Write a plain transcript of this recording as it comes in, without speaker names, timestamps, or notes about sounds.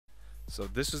So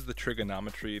this is the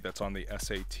trigonometry that's on the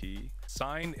SAT.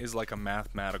 Sine is like a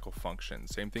mathematical function.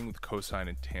 Same thing with cosine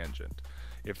and tangent.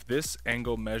 If this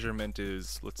angle measurement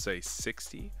is, let's say,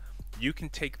 60, you can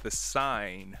take the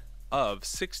sine of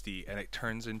 60 and it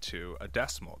turns into a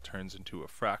decimal, it turns into a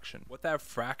fraction. What that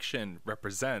fraction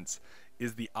represents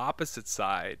is the opposite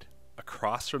side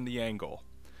across from the angle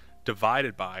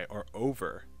divided by or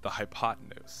over the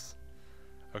hypotenuse.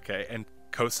 Okay, and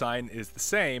cosine is the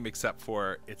same except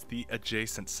for it's the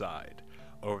adjacent side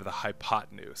over the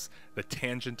hypotenuse. The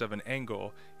tangent of an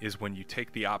angle is when you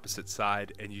take the opposite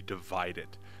side and you divide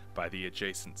it by the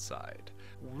adjacent side.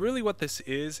 Really what this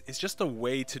is just a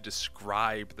way to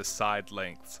describe the side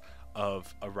lengths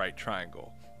of a right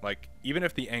triangle. Like, even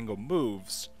if the angle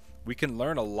moves, we can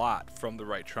learn a lot from the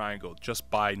right triangle just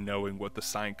by knowing what the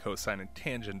sine, cosine, and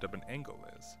tangent of an angle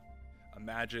is.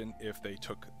 Imagine if they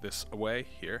took this away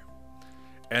here,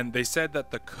 and they said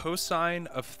that the cosine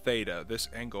of theta, this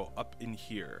angle up in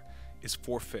here, is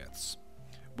 4/5.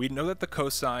 We know that the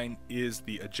cosine is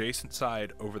the adjacent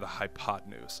side over the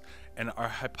hypotenuse, and our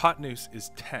hypotenuse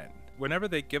is 10. Whenever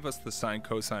they give us the sine,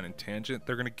 cosine, and tangent,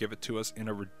 they're going to give it to us in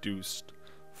a reduced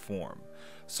form.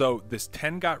 So this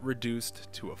 10 got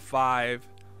reduced to a 5,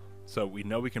 so we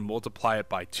know we can multiply it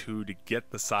by 2 to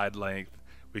get the side length.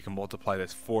 We can multiply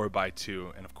this 4 by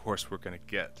 2, and of course we're going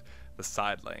to get the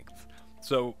side length.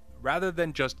 So rather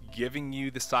than just giving you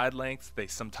the side lengths, they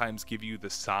sometimes give you the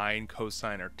sine,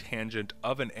 cosine, or tangent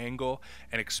of an angle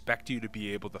and expect you to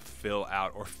be able to fill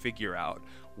out or figure out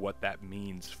what that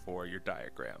means for your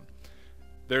diagram.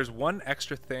 There's one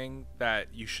extra thing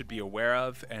that you should be aware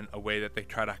of, and a way that they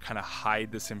try to kind of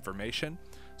hide this information.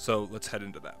 So let's head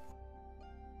into that.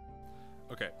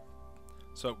 Okay,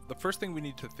 so the first thing we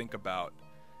need to think about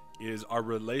is our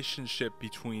relationship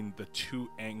between the two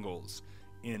angles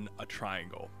in a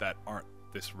triangle that aren't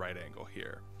this right angle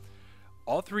here.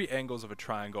 All three angles of a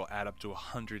triangle add up to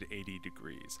 180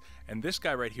 degrees, and this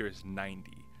guy right here is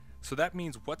 90. So that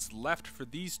means what's left for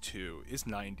these two is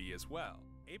 90 as well.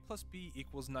 A plus B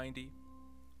equals 90.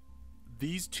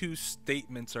 These two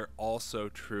statements are also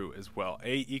true as well.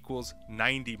 A equals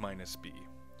 90 minus B.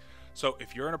 So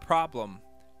if you're in a problem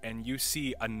and you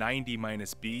see a 90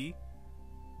 minus B,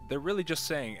 they're really just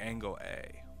saying angle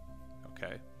A,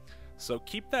 okay? So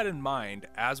keep that in mind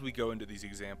as we go into these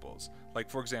examples. Like,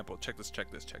 for example, check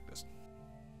this.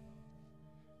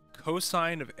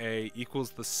 Cosine of A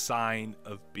equals the sine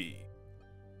of B.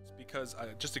 It's because,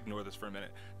 just ignore this for a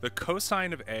minute. The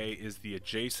cosine of A is the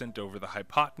adjacent over the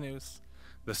hypotenuse.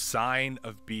 The sine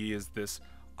of B is this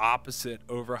opposite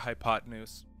over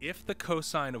hypotenuse. If the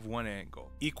cosine of one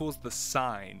angle equals the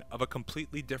sine of a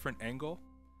completely different angle,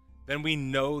 then we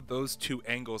know those two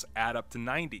angles add up to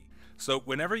 90. So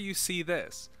whenever you see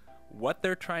this, what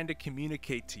they're trying to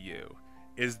communicate to you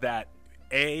is that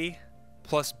A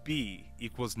plus B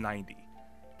equals 90.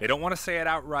 They don't want to say it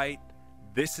outright.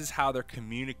 This is how they're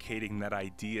communicating that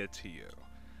idea to you.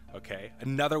 Okay?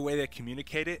 Another way they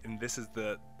communicate it, and this is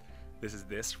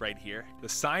this right here. The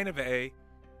sine of A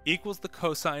equals the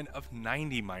cosine of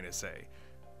 90 minus A.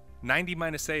 90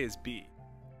 minus A is B,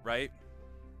 right?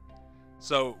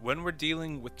 So when we're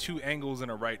dealing with two angles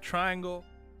in a right triangle,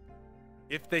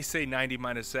 if they say 90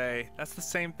 minus A, that's the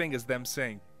same thing as them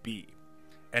saying B.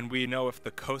 And we know if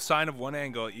the cosine of one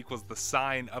angle equals the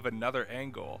sine of another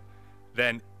angle,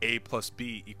 then A plus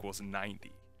B equals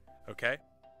 90, okay?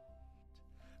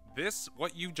 This,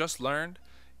 what you just learned,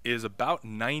 is about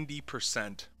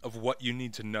 90% of what you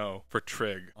need to know for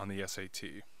trig on the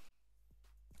SAT.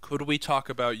 Could we talk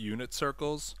about unit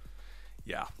circles?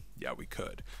 Yeah, we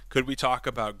could. Could we talk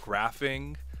about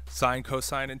graphing sine,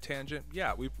 cosine, and tangent?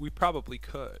 Yeah, we probably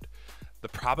could. The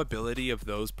probability of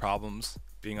those problems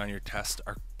being on your test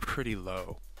are pretty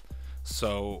low.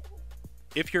 So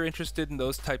if you're interested in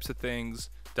those types of things,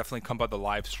 definitely come by the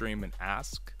live stream and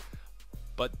ask.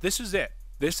 But this is it.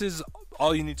 This is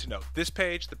all you need to know. This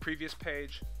page, the previous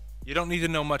page, you don't need to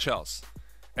know much else.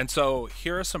 And so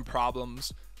here are some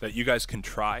problems that you guys can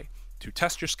try to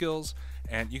test your skills,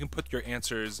 and you can put your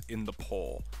answers in the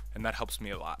poll, and that helps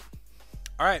me a lot.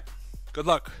 All right, good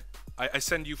luck. I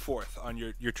send you forth on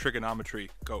your trigonometry.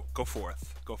 Go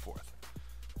forth.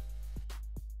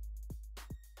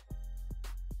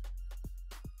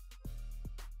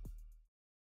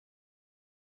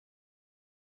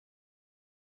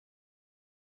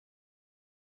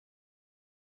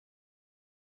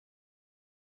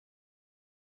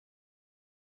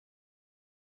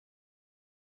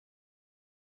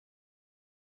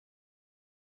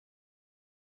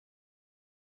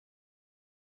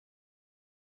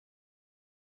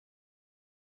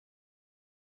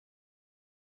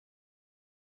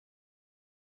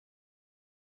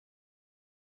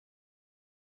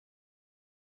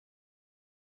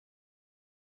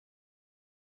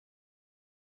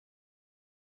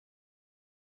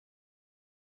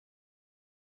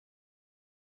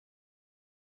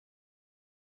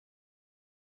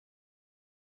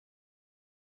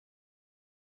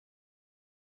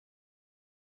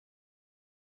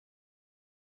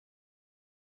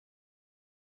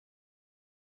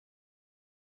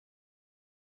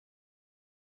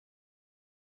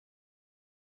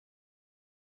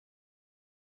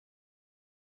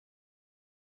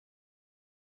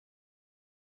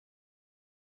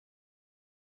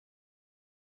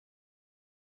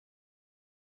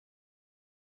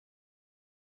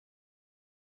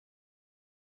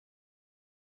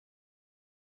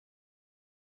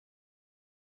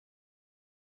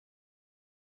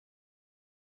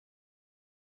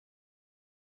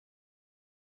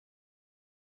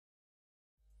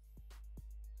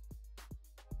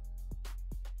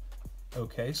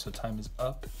 Okay, so time is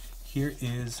up. Here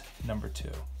is number 2.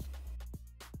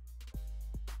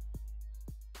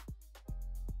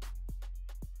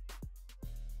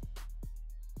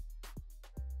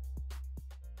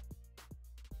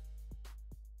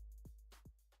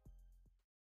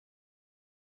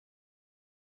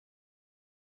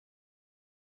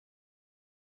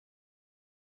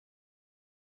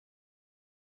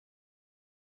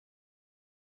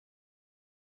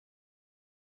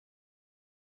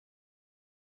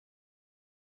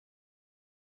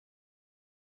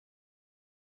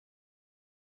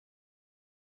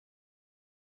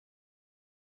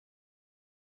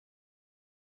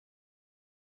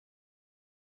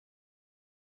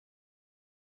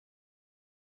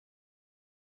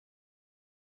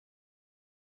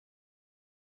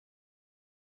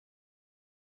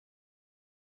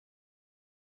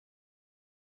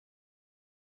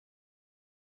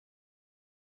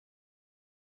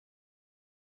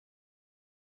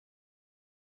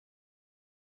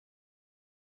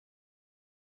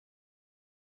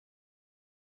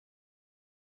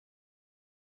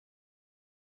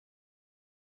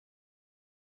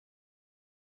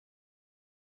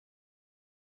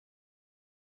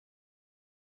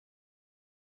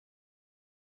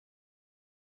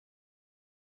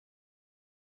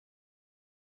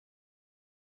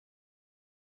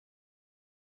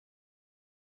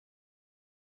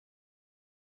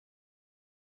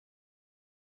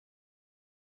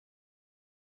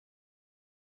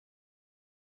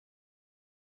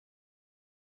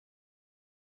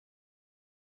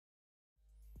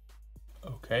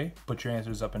 Okay, put your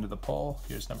answers up into the poll.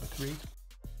 Here's number 3.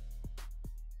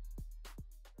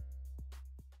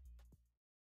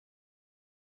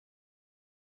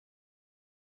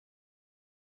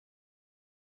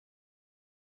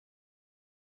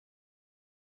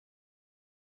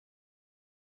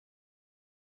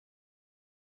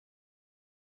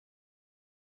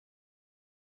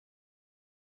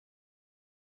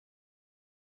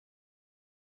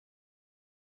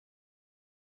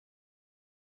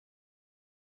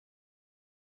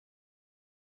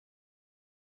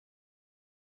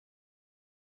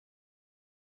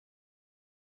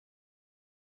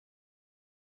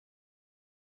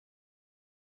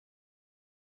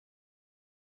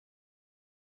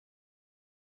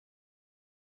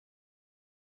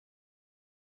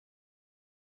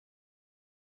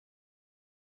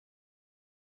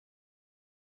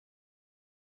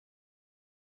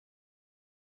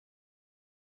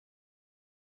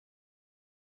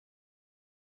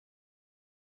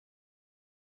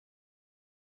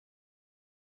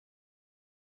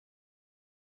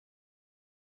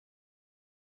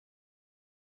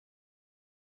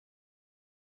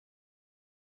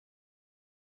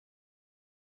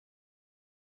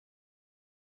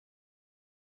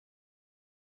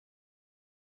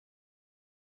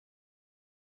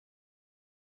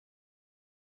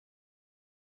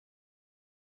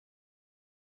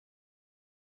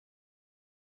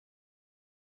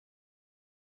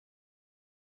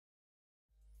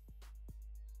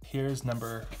 Here's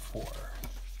number 4.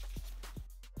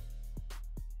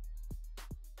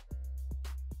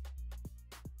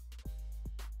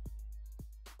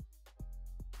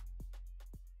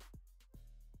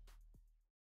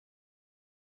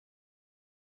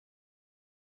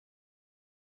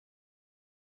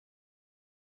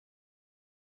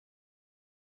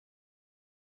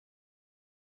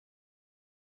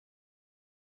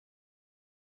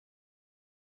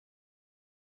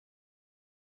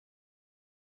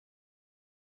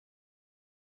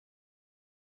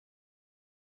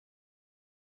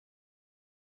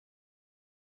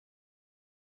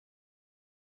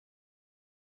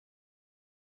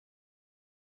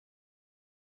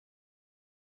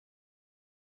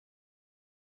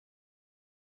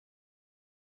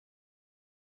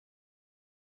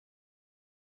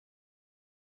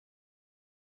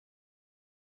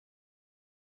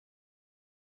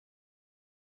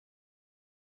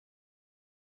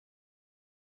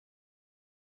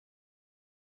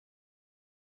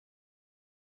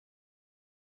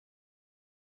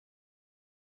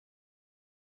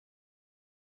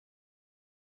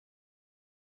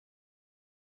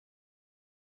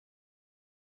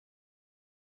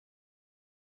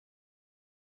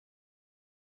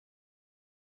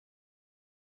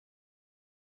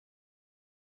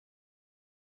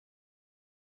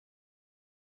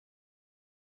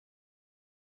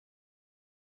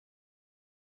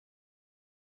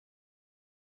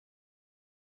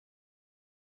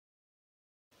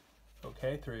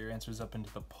 Okay, throw your answers up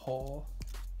into the poll.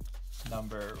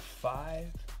 Number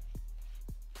 5.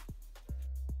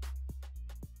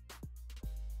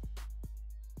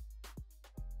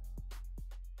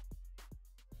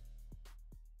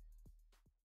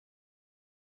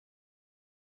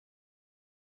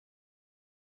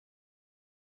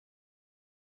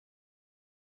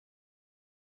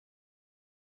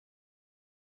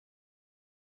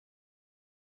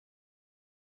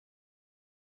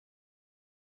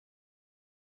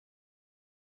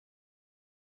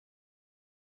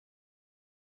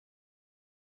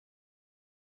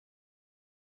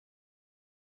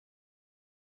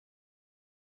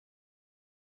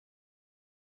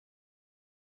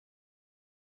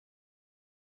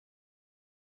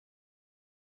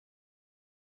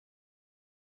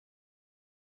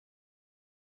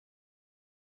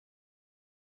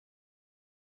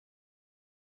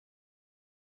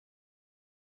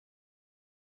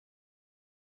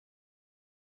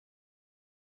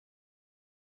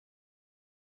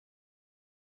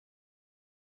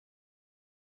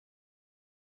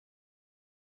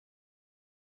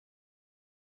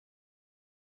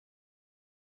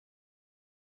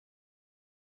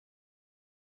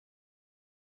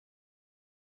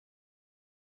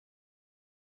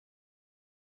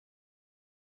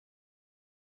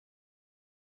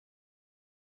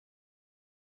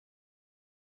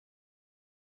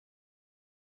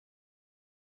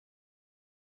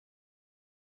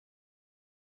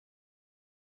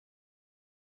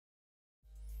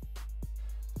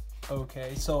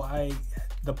 Okay, so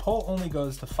the poll only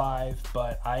goes to 5,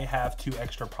 but I have 2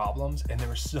 extra problems, and they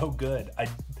were so good.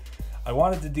 I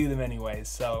wanted to do them anyways,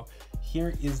 so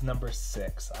here is number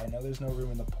 6. I know there's no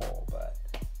room in the poll, but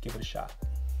give it a shot.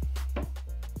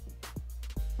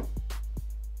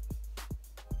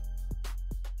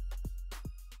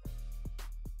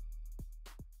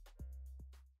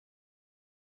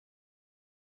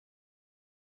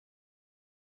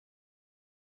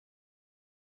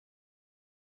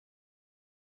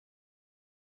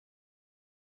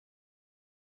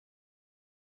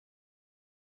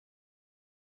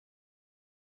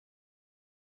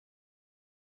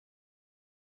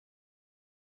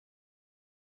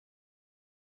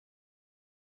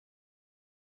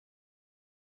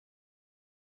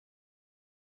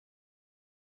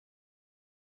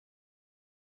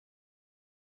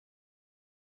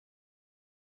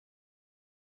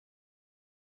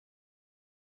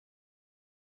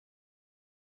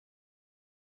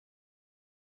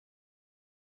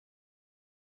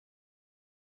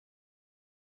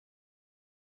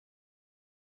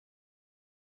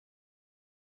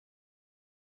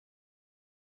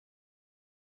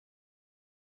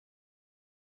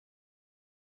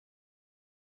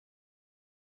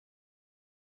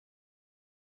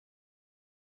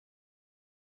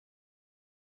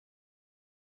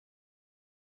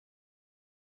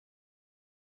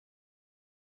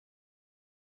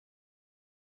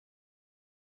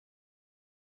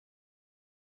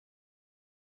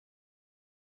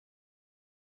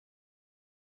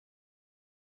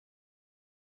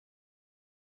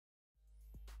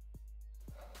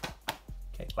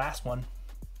 Okay, last one.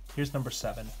 Here's number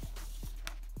 7.